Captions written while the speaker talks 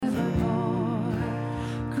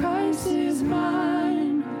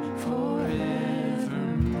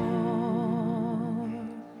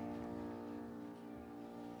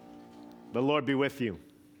The Lord be with you.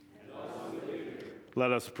 And also with you.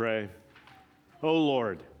 Let us pray. O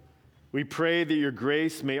Lord, we pray that your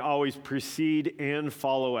grace may always precede and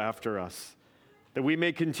follow after us, that we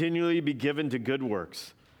may continually be given to good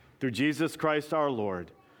works, through Jesus Christ our Lord,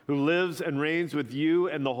 who lives and reigns with you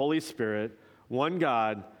and the Holy Spirit, one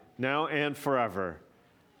God, now and forever.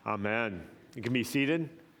 Amen. You can be seated.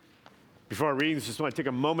 Before our readings, just want to take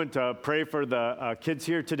a moment to pray for the kids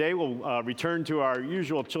here today. We'll return to our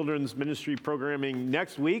usual children's ministry programming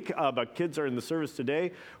next week, but kids are in the service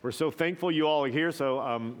today. We're so thankful you all are here,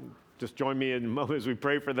 so just join me in a moment as we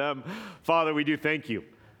pray for them. Father, we do thank you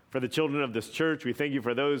for the children of this church. We thank you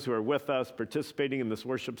for those who are with us participating in this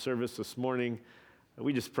worship service this morning.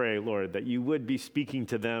 We just pray, Lord, that you would be speaking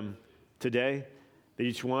to them today, that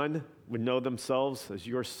each one would know themselves as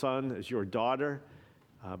your son, as your daughter.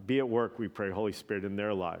 Be at work, we pray, Holy Spirit, in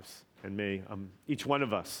their lives. And may each one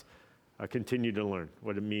of us continue to learn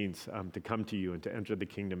what it means to come to you and to enter the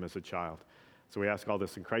kingdom as a child. So we ask all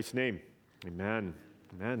this in Christ's name. Amen.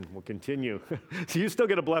 Amen. We'll continue. So you still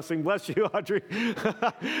get a blessing. Bless you, Audrey.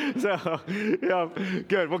 So, yeah,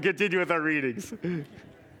 good. We'll continue with our readings.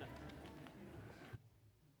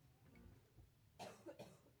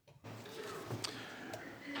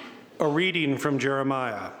 A reading from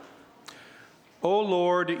Jeremiah. O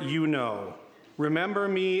Lord, you know. Remember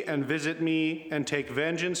me and visit me and take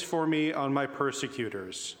vengeance for me on my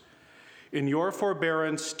persecutors. In your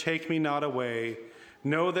forbearance, take me not away.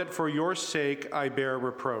 Know that for your sake I bear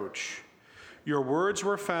reproach. Your words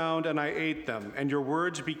were found and I ate them, and your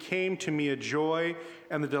words became to me a joy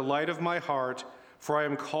and the delight of my heart, for I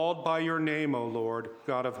am called by your name, O Lord,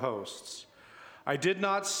 God of hosts. I did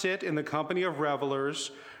not sit in the company of revelers,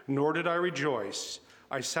 nor did I rejoice.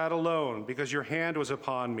 I sat alone because your hand was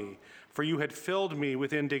upon me, for you had filled me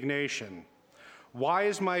with indignation. Why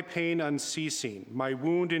is my pain unceasing, my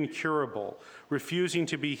wound incurable, refusing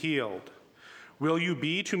to be healed? Will you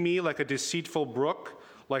be to me like a deceitful brook,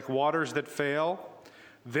 like waters that fail?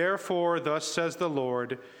 Therefore, thus says the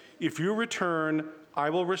Lord, if you return, I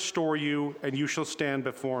will restore you, and you shall stand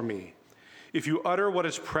before me. If you utter what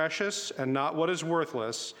is precious and not what is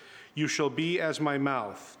worthless, you shall be as my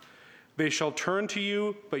mouth. They shall turn to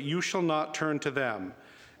you, but you shall not turn to them.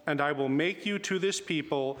 And I will make you to this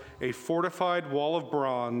people a fortified wall of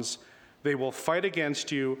bronze. They will fight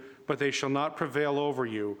against you, but they shall not prevail over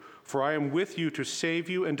you. For I am with you to save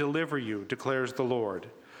you and deliver you, declares the Lord.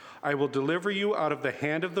 I will deliver you out of the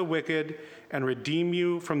hand of the wicked and redeem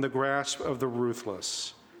you from the grasp of the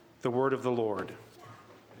ruthless. The word of the Lord.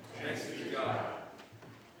 Thanks be to God.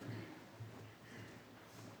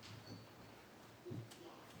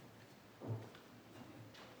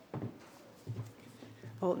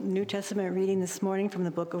 Well, New Testament reading this morning from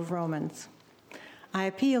the book of Romans. I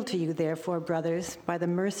appeal to you, therefore, brothers, by the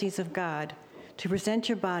mercies of God, to present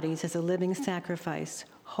your bodies as a living sacrifice,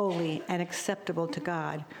 holy and acceptable to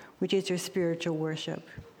God, which is your spiritual worship.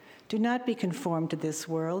 Do not be conformed to this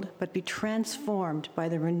world, but be transformed by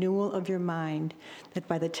the renewal of your mind, that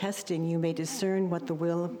by the testing you may discern what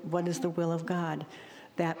is the will of God,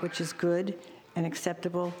 that which is good and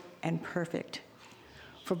acceptable and perfect.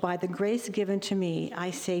 For by the grace given to me,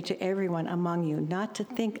 I say to everyone among you not to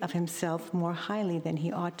think of himself more highly than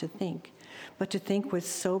he ought to think, but to think with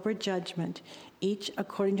sober judgment, each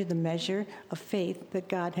according to the measure of faith that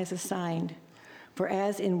God has assigned. For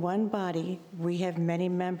as in one body we have many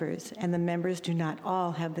members, and the members do not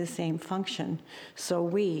all have the same function, so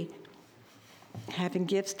we, having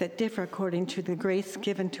gifts that differ according to the grace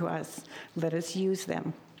given to us, let us use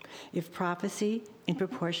them. If prophecy, in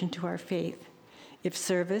proportion to our faith. If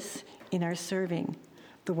service, in our serving.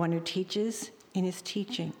 The one who teaches, in his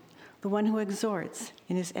teaching. The one who exhorts,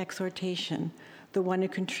 in his exhortation. The one who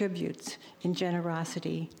contributes, in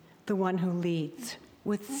generosity. The one who leads,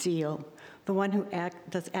 with zeal. The one who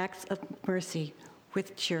does acts of mercy,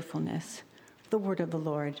 with cheerfulness. The word of the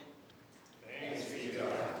Lord. Thanks be to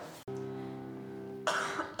God.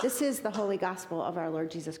 This is the Holy Gospel of our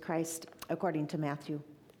Lord Jesus Christ, according to Matthew.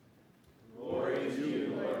 Glory to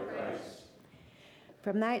you, Lord Christ.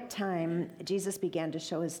 From that time, Jesus began to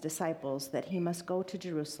show his disciples that he must go to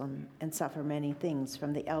Jerusalem and suffer many things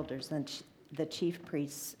from the elders and the chief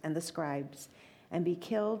priests and the scribes, and be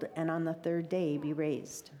killed, and on the third day be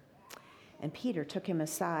raised. And Peter took him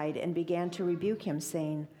aside and began to rebuke him,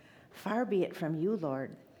 saying, Far be it from you,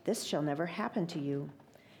 Lord, this shall never happen to you.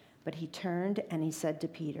 But he turned and he said to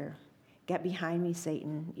Peter, Get behind me,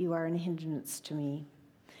 Satan, you are an hindrance to me.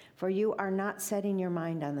 For you are not setting your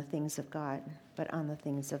mind on the things of God, but on the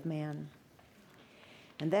things of man.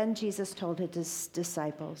 And then Jesus told his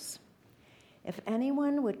disciples, If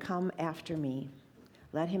anyone would come after me,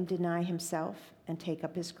 Let him deny himself and take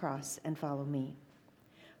up his cross and follow me.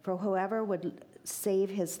 For whoever would save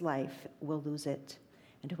his life will lose it,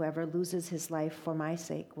 and whoever loses his life for my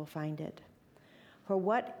sake will find it. For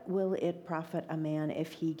what will it profit a man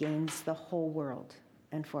if he gains the whole world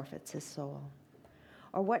and forfeits his soul?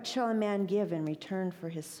 Or what shall a man give in return for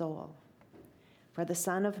his soul? For the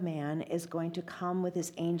Son of Man is going to come with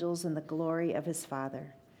his angels in the glory of his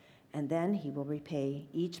Father, and then he will repay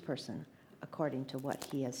each person according to what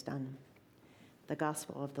he has done. The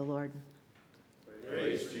Gospel of the Lord.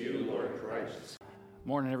 Praise to you, Lord Christ.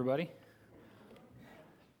 Morning, everybody.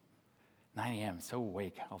 9 a.m., so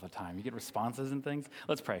awake all the time. You get responses and things.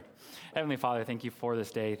 Let's pray. Heavenly Father, thank you for this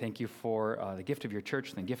day. Thank you for the gift of your church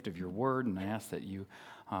and the gift of your word. And I ask that you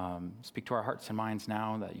speak to our hearts and minds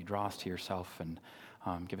now, that you draw us to yourself and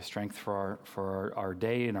give us strength for our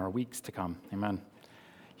day and our weeks to come. Amen.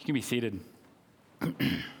 You can be seated.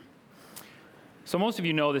 So most of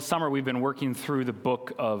you know this summer we've been working through the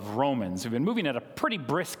book of Romans. We've been moving at a pretty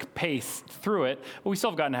brisk pace through it, but we still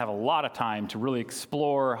have gotten to have a lot of time to really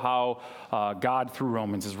explore how God through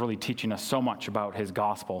Romans is really teaching us so much about his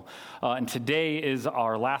gospel. And today is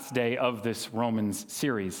our last day of this Romans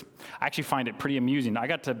series. I actually find it pretty amusing. I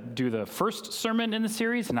got to do the first sermon in the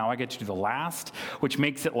series, and now I get to do the last, which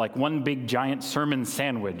makes it like one big giant sermon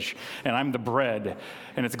sandwich, and I'm the bread,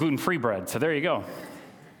 and it's gluten-free bread, so there you go.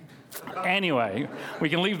 Anyway, we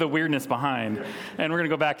can leave the weirdness behind, and we're going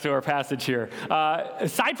to go back to our passage here.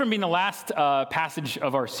 Aside from being the last passage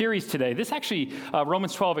of our series today, this actually,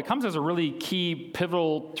 Romans 12, it comes as a really key,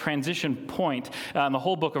 pivotal transition point in the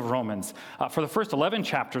whole book of Romans. For the first 11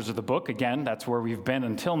 chapters of the book, again, that's where we've been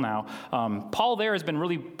until now, Paul there has been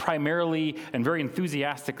really primarily and very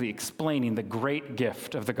enthusiastically explaining the great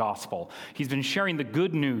gift of the gospel. He's been sharing the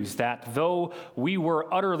good news that though we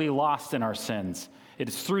were utterly lost in our sins, it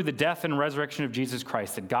is through the death and resurrection of Jesus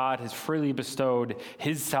Christ that God has freely bestowed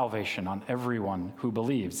his salvation on everyone who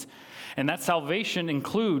believes. And that salvation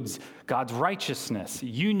includes God's righteousness,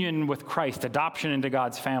 union with Christ, adoption into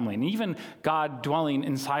God's family, and even God dwelling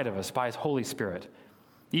inside of us by his Holy Spirit.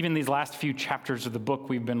 Even these last few chapters of the book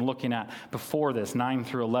we've been looking at before this, 9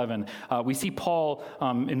 through 11, we see Paul,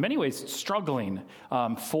 in many ways, struggling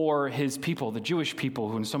for his people, the Jewish people,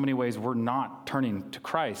 who in so many ways were not turning to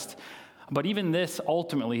Christ. But even this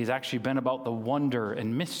ultimately has actually been about the wonder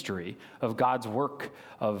and mystery of God's work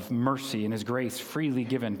of mercy and his grace freely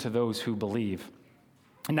given to those who believe.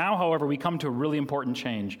 Now, however, we come to a really important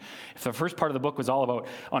change. If the first part of the book was all about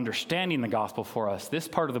understanding the gospel for us, this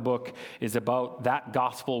part of the book is about that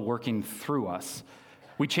gospel working through us.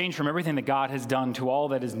 We change from everything that God has done to all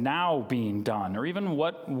that is now being done, or even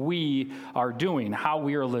what we are doing, how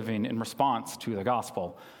we are living in response to the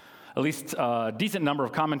gospel. At least a decent number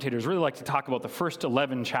of commentators really like to talk about the first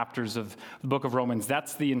 11 chapters of the book of Romans.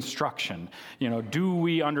 That's the instruction. Do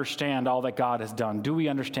we understand all that God has done? Do we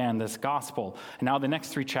understand this gospel? And now the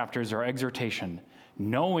next 3 chapters are exhortation.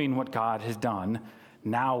 Knowing what God has done,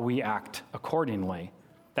 now we act accordingly.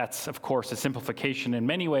 That's, of course, a simplification in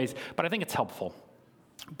many ways, but I think it's helpful.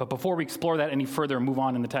 But before we explore that any further and move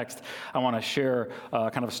on in the text, I want to share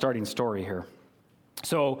kind of a starting story here.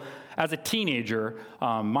 So as a teenager,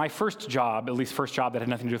 my first job, at least first job that had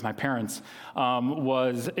nothing to do with my parents,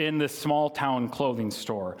 was in this small town clothing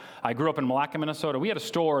store. I grew up in Malacca, Minnesota. We had a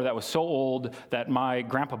store that was so old that my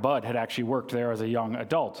grandpa Bud had actually worked there as a young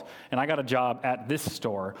adult. And I got a job at this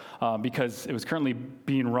store because it was currently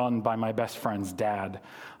being run by my best friend's dad.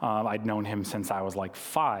 I'd known him since I was like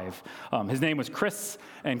 5. His name was Chris,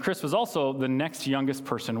 and Chris was also the next youngest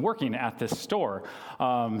person working at this store.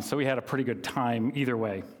 So we had a pretty good time either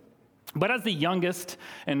way. But as the youngest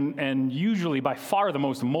and usually by far the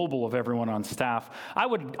most mobile of everyone on staff, I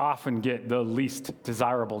would often get the least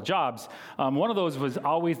desirable jobs. One of those was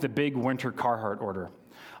always the big winter Carhartt order.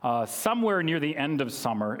 Somewhere near the end of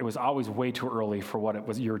summer, it was always way too early for what it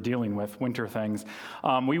was you were dealing with, winter things.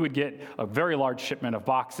 We would get a very large shipment of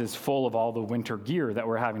boxes full of all the winter gear that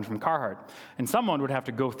we're having from Carhartt. And someone would have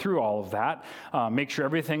to go through all of that, make sure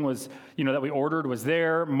everything was, that we ordered was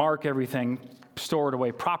there, mark everything, store it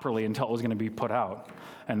away properly until it was going to be put out.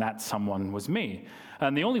 And that someone was me.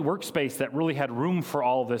 And the only workspace that really had room for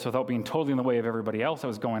all of this without being totally in the way of everybody else that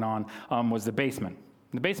was going on was the basement.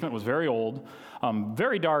 The basement was very old,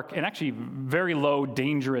 very dark, and actually very low,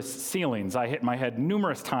 dangerous ceilings. I hit my head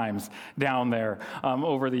numerous times down there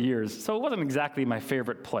over the years, so it wasn't exactly my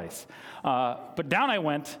favorite place. But down I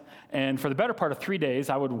went, and for the better part of 3 days,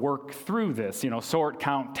 I would work through this, sort,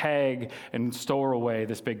 count, tag, and store away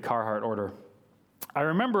this big Carhartt order. I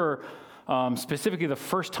remember specifically the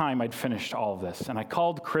first time I'd finished all of this. And I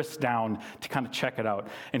called Chris down to kind of check it out.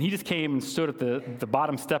 And he just came and stood at the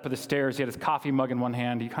bottom step of the stairs. He had his coffee mug in one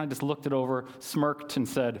hand. He kind of just looked it over, smirked, and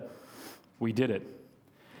said, "We did it."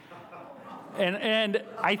 And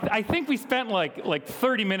I think we spent like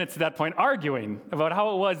 30 minutes at that point arguing about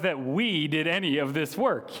how it was that we did any of this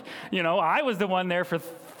work. I was the one there for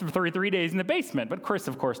 3 days in the basement. But Chris,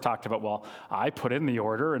 of course, talked about, well, I put in the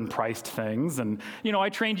order and priced things. And, I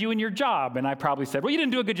trained you in your job. And I probably said, well, you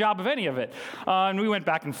didn't do a good job of any of it. And we went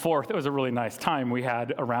back and forth. It was a really nice time we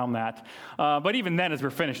had around that. But even then, as we're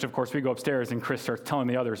finished, of course, we go upstairs and Chris starts telling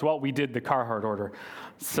the others, well, we did the Carhartt order.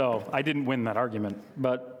 So I didn't win that argument.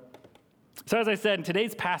 So as I said, in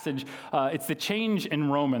today's passage, it's the change in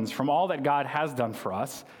Romans from all that God has done for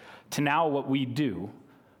us to now what we do.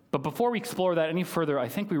 But before we explore that any further, I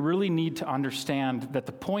think we really need to understand that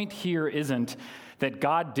the point here isn't that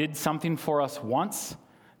God did something for us once,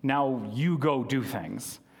 now you go do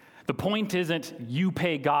things. The point isn't you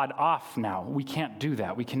pay God off now. We can't do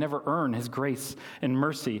that. We can never earn his grace and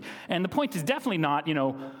mercy. And the point is definitely not,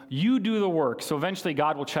 you do the work, so eventually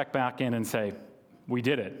God will check back in and say, we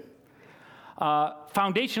did it.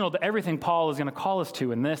 Foundational to everything Paul is going to call us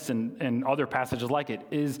to in this and other passages like it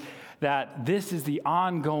is that this is the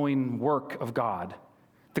ongoing work of God.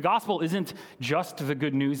 The gospel isn't just the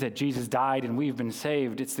good news that Jesus died and we've been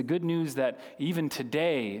saved. It's the good news that even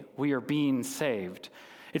today we are being saved.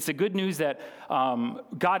 It's the good news that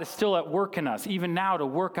God is still at work in us, even now, to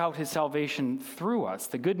work out his salvation through us.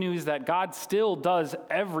 The good news that God still does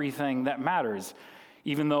everything that matters,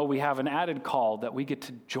 even though we have an added call that we get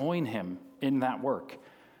to join him in that work.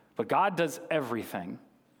 But God does everything,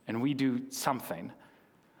 and we do something.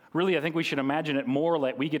 Really, I think we should imagine it more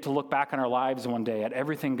like we get to look back on our lives one day at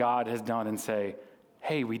everything God has done and say,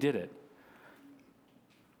 hey, we did it.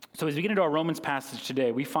 So as we get into our Romans passage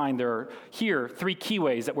today, we find there are here 3 key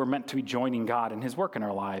ways that we're meant to be joining God in his work in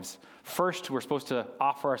our lives. First, we're supposed to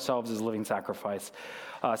offer ourselves as a living sacrifice.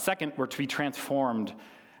 Second, we're to be transformed.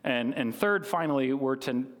 And third, finally, we're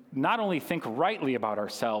to not only think rightly about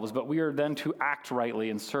ourselves, but we are then to act rightly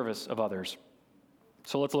in service of others.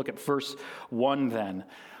 So let's look at verse 1 then.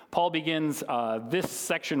 Paul begins this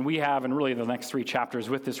section we have, and really the next 3 chapters,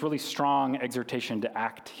 with this really strong exhortation to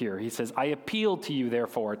act here. He says, I appeal to you,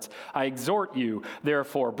 therefore, I exhort you,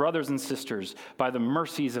 therefore, brothers and sisters, by the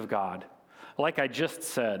mercies of God. Like I just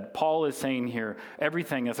said, Paul is saying here,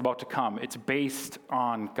 everything that's about to come, it's based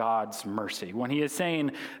on God's mercy. When he is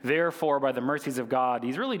saying, therefore, by the mercies of God,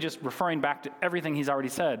 he's really just referring back to everything he's already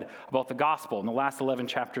said about the gospel in the last 11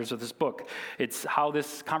 chapters of this book. It's how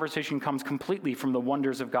this conversation comes completely from the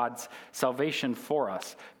wonders of God's salvation for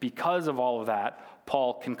us. Because of all of that,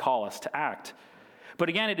 Paul can call us to act. But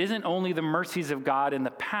again, it isn't only the mercies of God in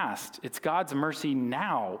the past, it's God's mercy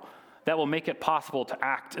now that will make it possible to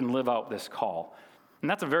act and live out this call. And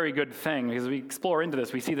that's a very good thing, because as we explore into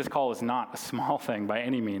this, we see this call is not a small thing by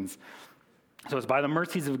any means. So it's by the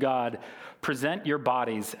mercies of God, present your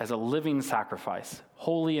bodies as a living sacrifice,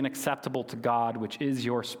 holy and acceptable to God, which is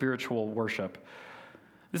your spiritual worship.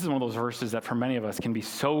 This is one of those verses that for many of us can be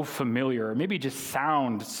so familiar, or maybe just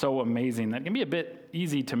sound so amazing, that it can be a bit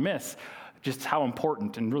easy to miss just how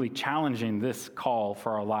important and really challenging this call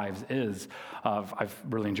for our lives is. I've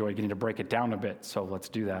really enjoyed getting to break it down a bit, so let's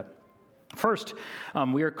do that. First,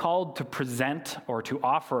 we are called to present or to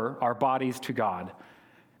offer our bodies to God.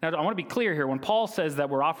 Now, I want to be clear here. When Paul says that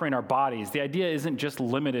we're offering our bodies, the idea isn't just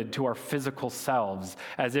limited to our physical selves,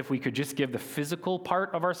 as if we could just give the physical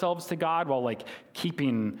part of ourselves to God while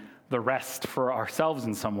keeping the rest for ourselves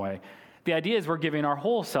in some way. The idea is we're giving our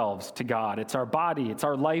whole selves to God. It's our body. It's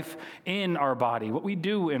our life in our body, what we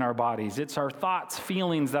do in our bodies. It's our thoughts,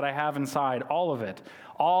 feelings that I have inside, all of it,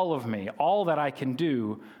 all of me, all that I can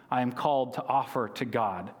do, I am called to offer to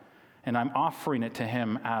God. And I'm offering it to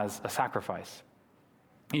him as a sacrifice.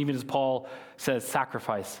 Even as Paul says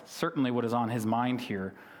sacrifice, certainly what is on his mind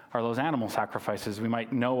here are those animal sacrifices we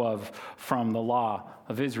might know of from the law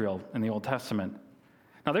of Israel in the Old Testament.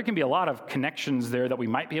 Now, there can be a lot of connections there that we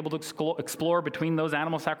might be able to explore between those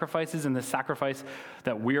animal sacrifices and the sacrifice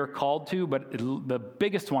that we are called to, but the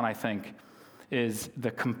biggest one, I think, is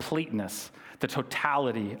the completeness, the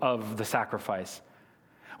totality of the sacrifice.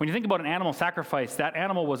 When you think about an animal sacrifice, that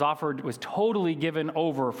animal was totally given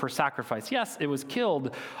over for sacrifice. Yes, it was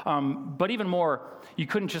killed, but even more, you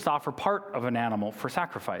couldn't just offer part of an animal for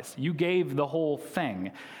sacrifice. You gave the whole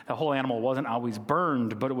thing. The whole animal wasn't always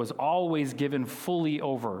burned, but it was always given fully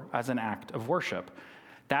over as an act of worship.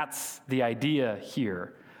 That's the idea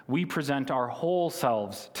here. We present our whole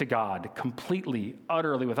selves to God completely,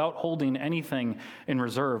 utterly, without holding anything in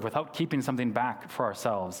reserve, without keeping something back for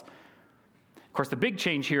ourselves. Of course, the big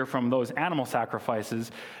change here from those animal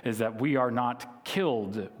sacrifices is that we are not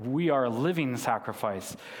killed. We are a living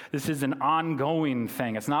sacrifice. This is an ongoing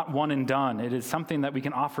thing. It's not one and done. It is something that we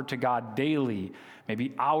can offer to God daily,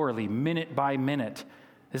 maybe hourly, minute by minute.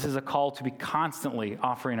 This is a call to be constantly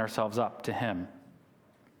offering ourselves up to Him.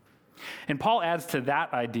 And Paul adds to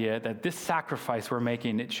that idea that this sacrifice we're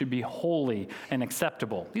making, it should be holy and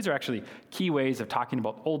acceptable. These are actually key ways of talking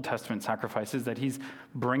about Old Testament sacrifices that he's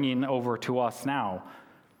bringing over to us now.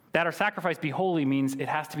 That our sacrifice be holy means it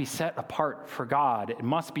has to be set apart for God. It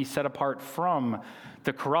must be set apart from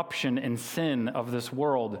the corruption and sin of this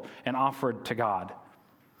world and offered to God.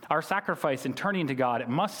 Our sacrifice in turning to God, it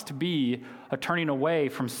must be a turning away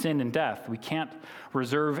from sin and death. We can't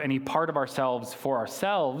reserve any part of ourselves for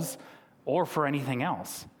ourselves or for anything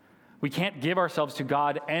else. We can't give ourselves to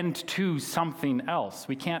God and to something else.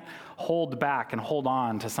 We can't hold back and hold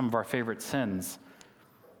on to some of our favorite sins.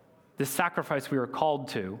 This sacrifice we are called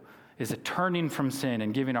to is a turning from sin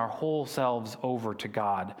and giving our whole selves over to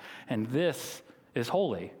God. And this is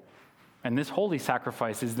holy. And this holy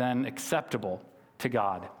sacrifice is then acceptable to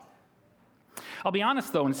God. I'll be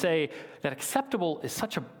honest, though, and say that acceptable is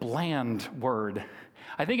such a bland word.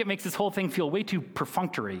 I think it makes this whole thing feel way too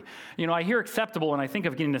perfunctory. You know, I hear acceptable and I think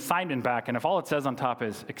of getting an assignment back, and if all it says on top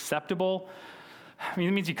is acceptable, I mean,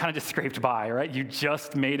 it means you kind of just scraped by, right? You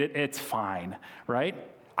just made it, it's fine, right?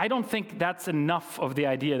 I don't think that's enough of the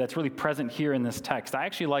idea that's really present here in this text. I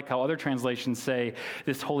actually like how other translations say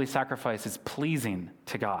this holy sacrifice is pleasing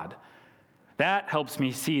to God. That helps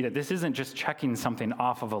me see that this isn't just checking something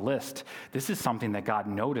off of a list. This is something that God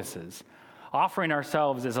notices. Offering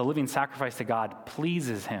ourselves as a living sacrifice to God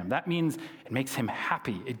pleases Him. That means it makes Him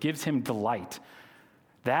happy. It gives Him delight.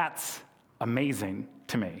 That's amazing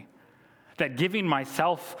to me. That giving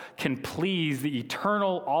myself can please the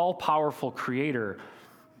eternal, all-powerful Creator.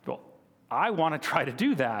 Well, I want to try to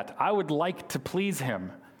do that. I would like to please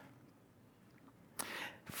Him.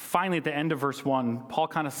 Finally, at the end of verse 1, Paul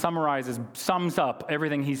kind of sums up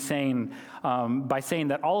everything he's saying by saying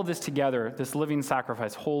that all of this together, this living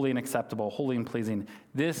sacrifice, holy and acceptable, holy and pleasing,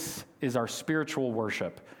 this is our spiritual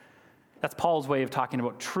worship. That's Paul's way of talking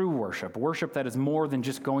about true worship, worship that is more than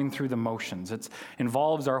just going through the motions. It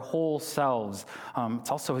involves our whole selves.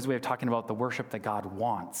 It's also his way of talking about the worship that God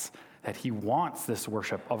wants, that He wants this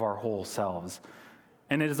worship of our whole selves.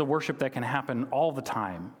 And it is a worship that can happen all the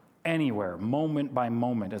time, anywhere, moment by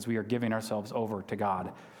moment, as we are giving ourselves over to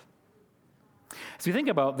God. As we think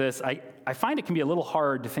about this, I find it can be a little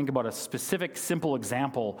hard to think about a specific, simple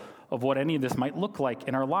example of what any of this might look like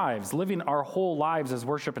in our lives. Living our whole lives as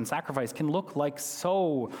worship and sacrifice can look like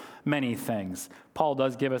so many things. Paul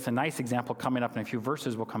does give us a nice example coming up in a few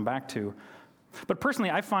verses we'll come back to. But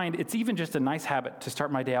personally, I find it's even just a nice habit to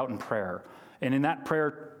start my day out in prayer. And in that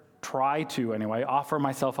prayer, try to, anyway, offer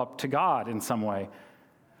myself up to God in some way.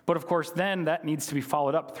 But of course, then that needs to be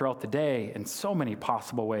followed up throughout the day in so many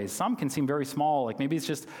possible ways. Some can seem very small, like maybe it's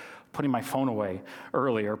just putting my phone away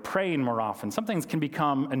early or praying more often. Some things can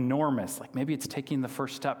become enormous, like maybe it's taking the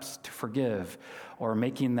first steps to forgive or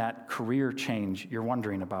making that career change you're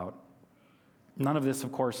wondering about. None of this,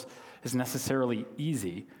 of course, is necessarily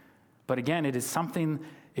easy. But again, it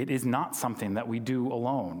is not something that we do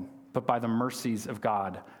alone, but by the mercies of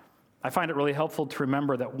God. I find it really helpful to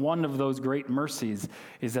remember that one of those great mercies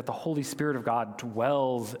is that the Holy Spirit of God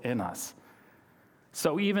dwells in us.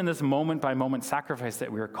 So even this moment-by-moment sacrifice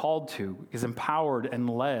that we are called to is empowered and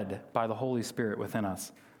led by the Holy Spirit within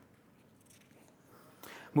us.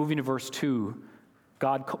 Moving to verse 2,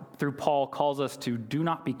 God, through Paul, calls us to do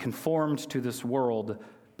not be conformed to this world,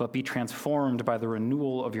 but be transformed by the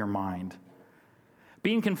renewal of your mind.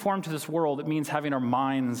 Being conformed to this world, it means having our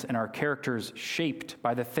minds and our characters shaped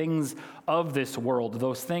by the things of this world,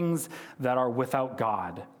 those things that are without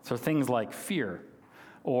God. So things like fear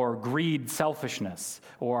or greed, selfishness,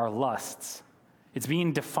 or our lusts. It's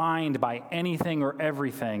being defined by anything or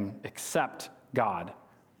everything except God.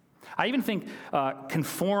 I even think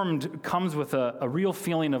conformed comes with a real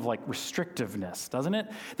feeling of like restrictiveness, doesn't it?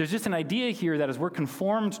 There's just an idea here that as we're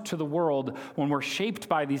conformed to the world, when we're shaped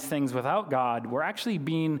by these things without God, we're actually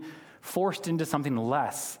being forced into something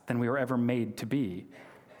less than we were ever made to be.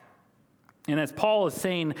 And as Paul is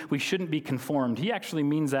saying we shouldn't be conformed, he actually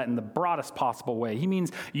means that in the broadest possible way. He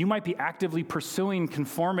means you might be actively pursuing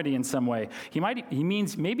conformity in some way. He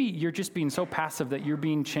means maybe you're just being so passive that you're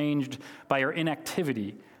being changed by your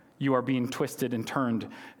inactivity. You are being twisted and turned,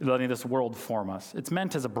 letting this world form us. It's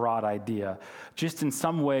meant as a broad idea. Just in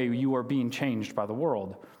some way, you are being changed by the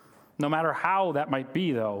world. No matter how that might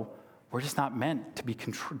be, though, we're just not meant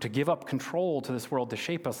to give up control to this world to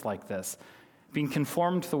shape us like this. Being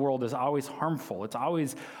conformed to the world is always harmful. It's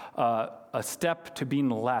always a step to being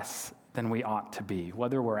less than we ought to be,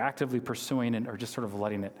 whether we're actively pursuing it or just sort of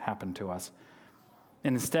letting it happen to us.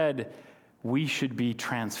 And instead, we should be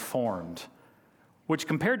transformed, which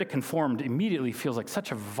compared to conformed immediately feels like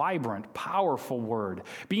such a vibrant, powerful word.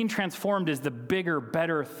 Being transformed is the bigger,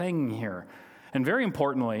 better thing here. And very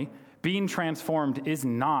importantly, being transformed is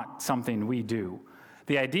not something we do.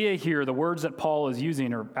 The idea here, the words that Paul is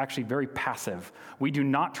using are actually very passive. We do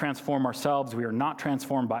not transform ourselves. We are not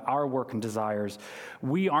transformed by our work and desires.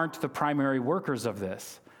 We aren't the primary workers of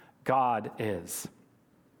this. God is.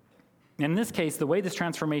 In this case, the way this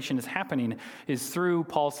transformation is happening is through,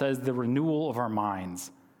 Paul says, the renewal of our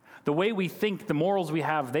minds. The way we think, the morals we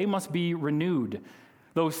have, they must be renewed.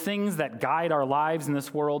 Those things that guide our lives in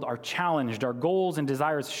this world are challenged. Our goals and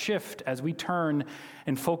desires shift as we turn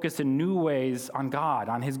and focus in new ways on God,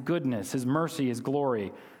 on His goodness, His mercy, His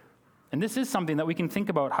glory. And this is something that we can think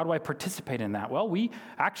about. How do I participate in that? Well, we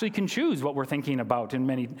actually can choose what we're thinking about in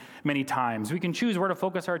many times. We can choose where to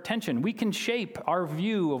focus our attention. We can shape our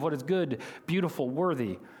view of what is good, beautiful,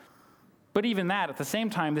 worthy. But even that, at the same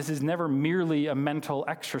time, this is never merely a mental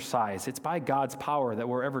exercise. It's by God's power that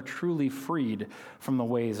we're ever truly freed from the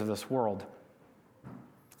ways of this world.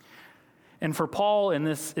 And for Paul in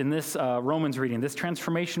this Romans reading, this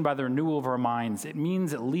transformation by the renewal of our minds, it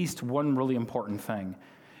means at least one really important thing.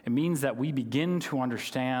 It means that we begin to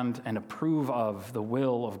understand and approve of the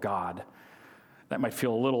will of God. That might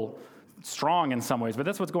feel a little strong in some ways, but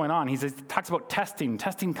that's what's going on. He talks about testing.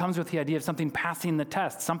 Testing comes with the idea of something passing the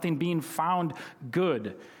test, something being found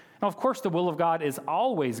good. Now, of course, the will of God is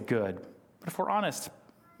always good, but if we're honest,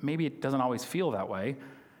 maybe it doesn't always feel that way.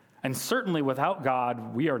 And certainly without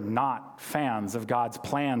God, we are not fans of God's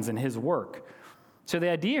plans and His work. So the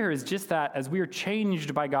idea here is just that as we are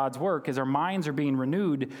changed by God's work, as our minds are being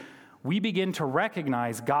renewed, we begin to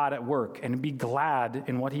recognize God at work and be glad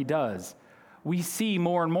in what He does. We see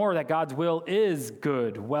more and more that God's will is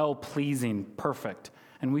good, well-pleasing, perfect,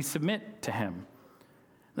 and we submit to Him.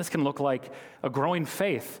 This can look like a growing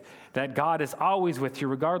faith that God is always with you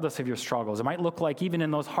regardless of your struggles. It might look like even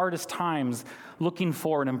in those hardest times, looking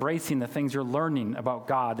for and embracing the things you're learning about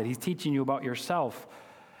God, that He's teaching you about yourself.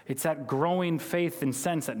 It's that growing faith and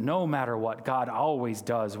sense that no matter what, God always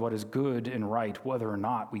does what is good and right, whether or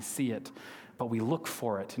not we see it, but we look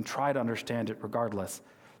for it and try to understand it regardless.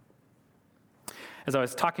 As I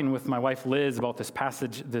was talking with my wife Liz about this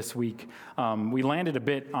passage this week, we landed a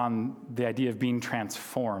bit on the idea of being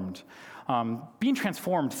transformed. Being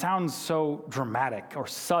transformed sounds so dramatic or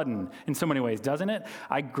sudden in so many ways, doesn't it?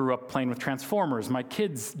 I grew up playing with Transformers. My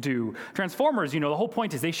kids do. Transformers, the whole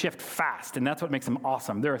point is they shift fast, and that's what makes them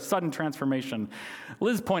awesome. They're a sudden transformation.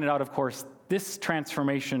 Liz pointed out, of course, this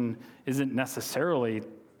transformation isn't necessarily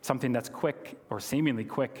something that's quick or seemingly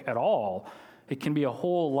quick at all. It can be a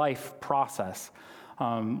whole life process.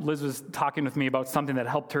 Liz was talking with me about something that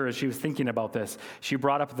helped her as she was thinking about this. She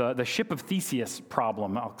brought up the ship of Theseus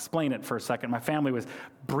problem. I'll explain it for a second. My family was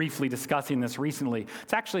briefly discussing this recently.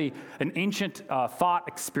 It's actually an ancient thought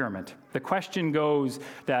experiment. The question goes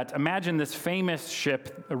that imagine this famous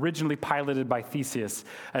ship originally piloted by Theseus,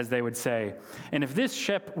 as they would say. And if this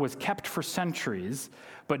ship was kept for centuries,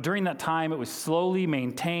 but during that time, it was slowly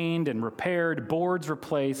maintained and repaired, boards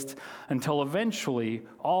replaced, until eventually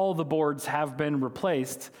all the boards have been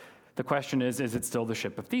replaced. The question is it still the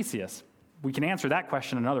ship of Theseus? We can answer that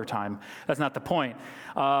question another time. That's not the point.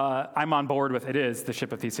 I'm on board with it is the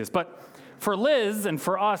ship of Theseus. But for Liz and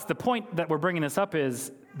for us, the point that we're bringing this up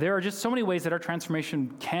is there are just so many ways that our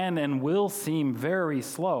transformation can and will seem very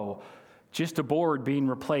slow, just a board being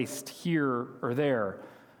replaced here or there.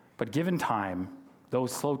 But given time,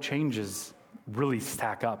 those slow changes really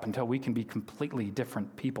stack up until we can be completely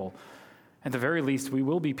different people. At the very least, we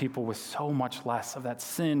will be people with so much less of that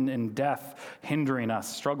sin and death hindering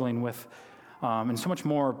us, struggling with, and so much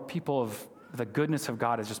more people of the goodness of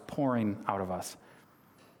God is just pouring out of us.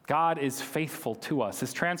 God is faithful to us.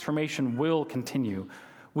 His transformation will continue.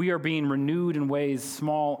 We are being renewed in ways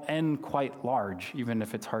small and quite large, even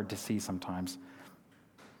if it's hard to see sometimes.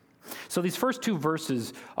 So these first two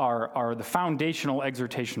verses are the foundational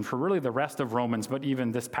exhortation for really the rest of Romans, but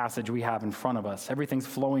even this passage we have in front of us. Everything's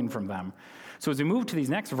flowing from them. So as we move to these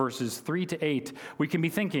next verses, 3-8, we can be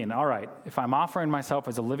thinking, all right, if I'm offering myself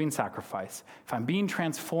as a living sacrifice, if I'm being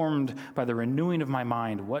transformed by the renewing of my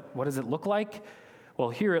mind, what does it look like?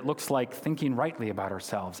 Well, here it looks like thinking rightly about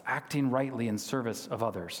ourselves, acting rightly in service of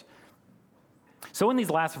others. So in these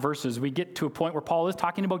last verses, we get to a point where Paul is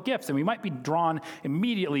talking about gifts, and we might be drawn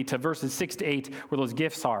immediately to verses 6 to 8 where those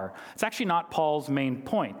gifts are. It's actually not Paul's main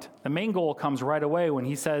point. The main goal comes right away when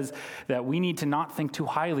he says that we need to not think too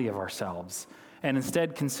highly of ourselves and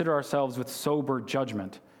instead consider ourselves with sober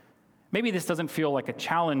judgment. Maybe this doesn't feel like a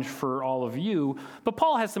challenge for all of you, but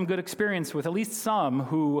Paul has some good experience with at least some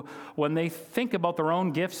who, when they think about their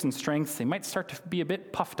own gifts and strengths, they might start to be a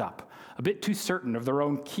bit puffed up, a bit too certain of their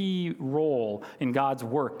own key role in God's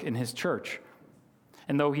work in his church.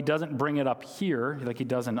 And though he doesn't bring it up here, like he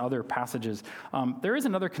does in other passages, there is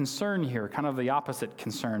another concern here, kind of the opposite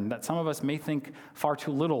concern, that some of us may think far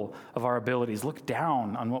too little of our abilities, look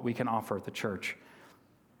down on what we can offer at the church.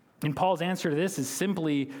 And Paul's answer to this is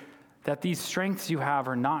simply that these strengths you have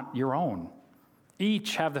are not your own.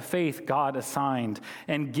 Each have the faith God assigned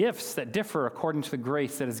and gifts that differ according to the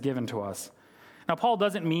grace that is given to us. Now, Paul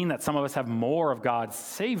doesn't mean that some of us have more of God's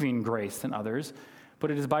saving grace than others, but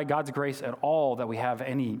it is by God's grace at all that we have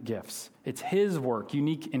any gifts. It's his work,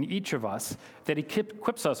 unique in each of us, that he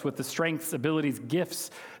equips us with the strengths, abilities, gifts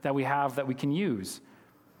that we have that we can use.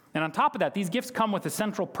 And on top of that, these gifts come with a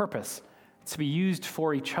central purpose. It's to be used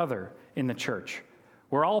for each other in the church.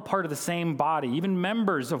 We're all part of the same body, even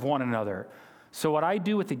members of one another. So what I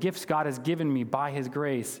do with the gifts God has given me by his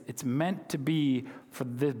grace, it's meant to be for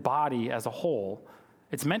the body as a whole.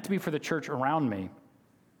 It's meant to be for the church around me.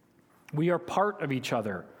 We are part of each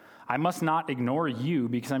other. I must not ignore you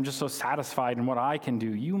because I'm just so satisfied in what I can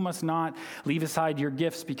do. You must not leave aside your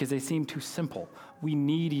gifts because they seem too simple. We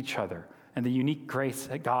need each other and the unique grace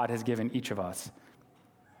that God has given each of us.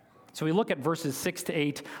 So we look at verses 6 to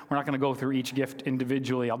 8. We're not going to go through each gift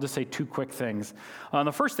individually. I'll just say two quick things.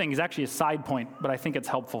 The first thing is actually a side point, but I think it's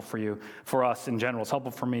helpful for us in general. It's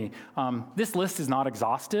helpful for me. This list is not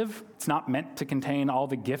exhaustive. It's not meant to contain all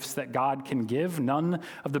the gifts that God can give. None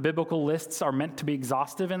of the biblical lists are meant to be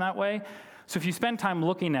exhaustive in that way. So if you spend time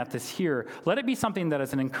looking at this here, let it be something that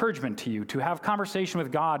is an encouragement to you, to have conversation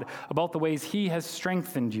with God about the ways he has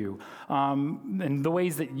strengthened you, and the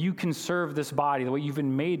ways that you can serve this body, the way you've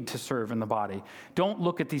been made to serve in the body. Don't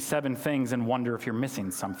look at these 7 things and wonder if you're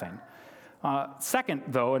missing something. Second,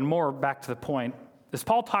 though, and more back to the point, as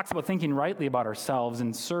Paul talks about thinking rightly about ourselves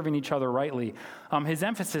and serving each other rightly, his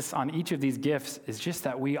emphasis on each of these gifts is just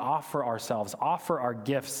that we offer our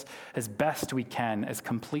gifts as best we can, as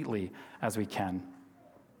completely as we can.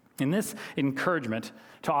 In this encouragement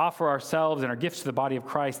to offer ourselves and our gifts to the body of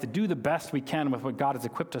Christ, to do the best we can with what God has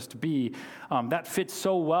equipped us to be, that fits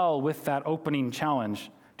so well with that opening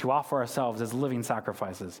challenge to offer ourselves as living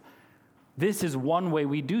sacrifices. This is one way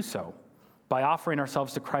we do so, by offering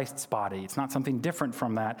ourselves to Christ's body. It's not something different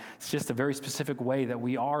from that. It's just a very specific way that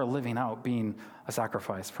we are living out being a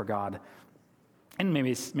sacrifice for God. And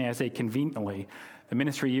maybe, may I say conveniently, the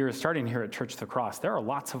ministry year is starting here at Church of the Cross. There are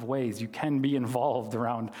lots of ways you can be involved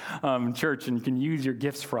around church, and you can use your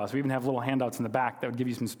gifts for us. We even have little handouts in the back that would give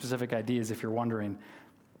you some specific ideas if you're wondering.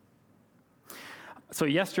 So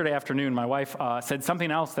yesterday afternoon, my wife said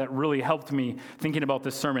something else that really helped me thinking about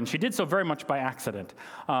this sermon. She did so very much by accident.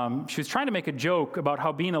 She was trying to make a joke about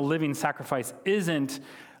how being a living sacrifice isn't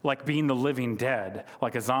like being the living dead,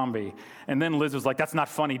 like a zombie. And then Liz was like, "That's not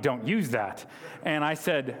funny, don't use that." And I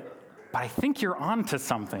said, "But I think you're onto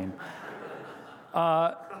something."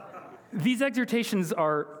 These exhortations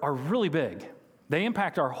are really big. They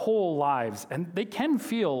impact our whole lives, and they can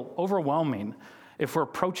feel overwhelming if we're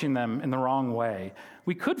approaching them in the wrong way.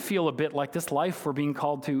 We could feel a bit like this life we're being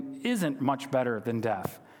called to isn't much better than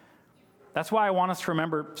death. That's why I want us to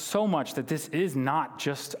remember so much that this is not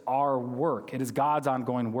just our work. It is God's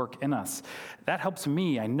ongoing work in us. That helps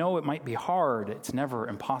me. I know it might be hard. It's never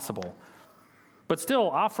impossible. But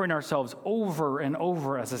still, offering ourselves over and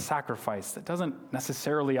over as a sacrifice, that doesn't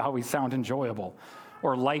necessarily always sound enjoyable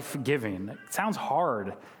or life-giving. It sounds hard.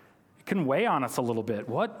 It can weigh on us a little bit.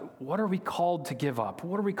 What are we called to give up?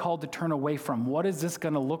 What are we called to turn away from? What is this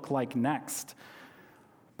going to look like next?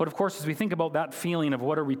 But of course, as we think about that feeling of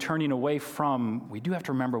what are we turning away from, we do have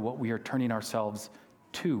to remember what we are turning ourselves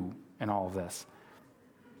to in all of this.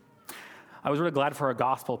 I was really glad for our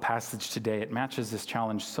gospel passage today. It matches this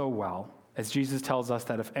challenge so well, as Jesus tells us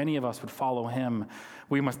that if any of us would follow him,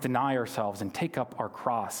 we must deny ourselves and take up our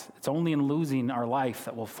cross. It's only in losing our life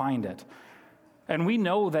that we'll find it. And we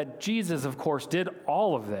know that Jesus, of course, did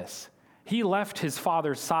all of this. He left his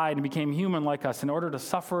Father's side and became human like us in order to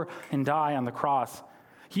suffer and die on the cross.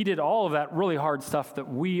 He did all of that really hard stuff that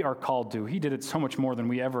we are called to. He did it so much more than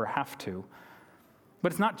we ever have to.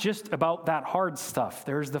 But it's not just about that hard stuff.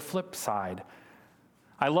 There's the flip side.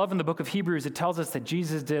 I love in the book of Hebrews, it tells us that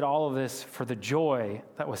Jesus did all of this for the joy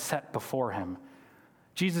that was set before him.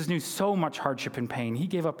 Jesus knew so much hardship and pain. He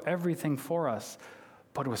gave up everything for us,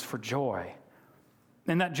 but it was for joy.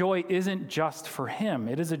 And that joy isn't just for him.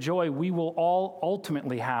 It is a joy we will all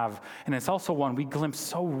ultimately have, and it's also one we glimpse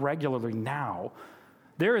so regularly now.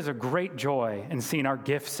 There is a great joy in seeing our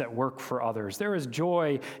gifts at work for others. There is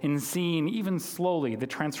joy in seeing, even slowly, the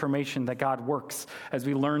transformation that God works as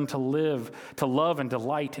we learn to live, to love and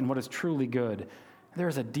delight in what is truly good. There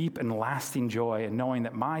is a deep and lasting joy in knowing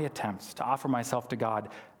that my attempts to offer myself to God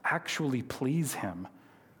actually please him.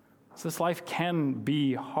 So this life can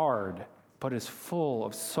be hard, but is full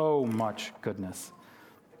of so much goodness.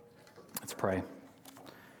 Let's pray.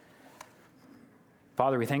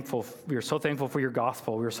 Father, we are so thankful for your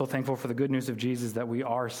gospel. We are so thankful for the good news of Jesus, that we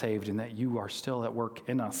are saved and that you are still at work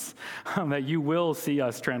in us, that you will see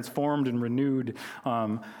us transformed and renewed,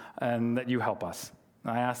 and that you help us.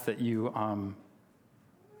 I ask that you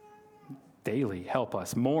daily help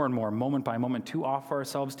us more and more, moment by moment, to offer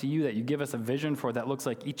ourselves to you, that you give us a vision for that looks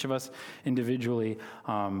like each of us individually,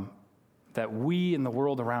 that we and the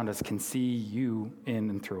world around us can see you in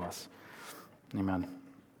and through us. Amen.